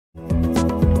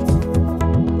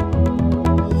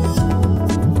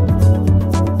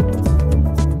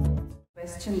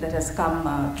that has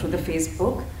come through the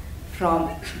Facebook from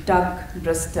Doug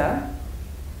Brister.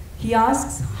 He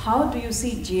asks, how do you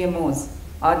see GMOs?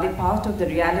 Are they part of the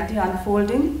reality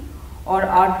unfolding, or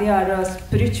are they a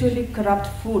spiritually corrupt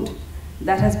food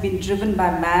that has been driven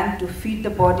by man to feed the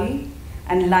body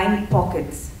and line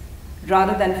pockets,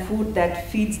 rather than food that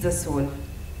feeds the soul?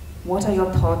 What are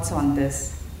your thoughts on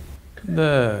this?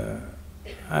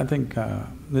 I think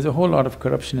there's a whole lot of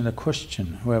corruption in the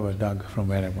question, whoever dug from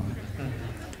wherever.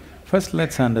 First,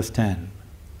 let's understand,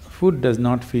 food does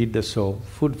not feed the soul,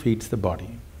 food feeds the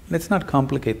body. Let's not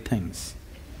complicate things.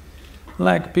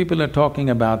 Like people are talking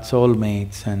about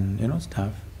soulmates and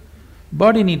stuff.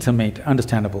 Body needs a mate,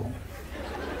 understandable.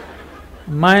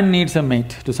 Mind needs a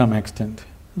mate to some extent.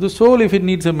 The soul, if it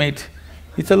needs a mate,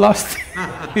 it's a lost thing.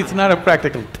 It's not a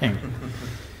practical thing.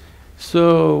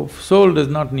 So, soul does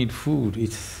not need food,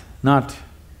 it's not…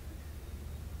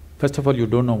 First of all, you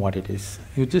don't know what it is.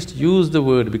 You just use the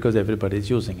word because everybody is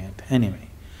using it. Anyway,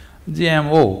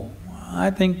 GMO, I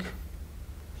think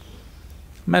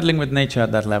meddling with nature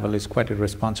at that level is quite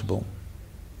irresponsible.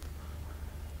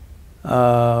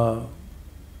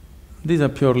 These are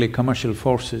purely commercial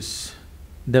forces,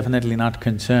 definitely not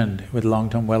concerned with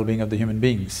long-term well-being of the human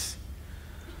beings.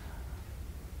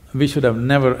 We should have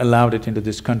never allowed it into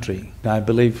this country. I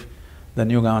believe the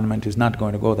new government is not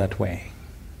going to go that way,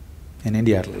 in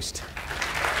India at least.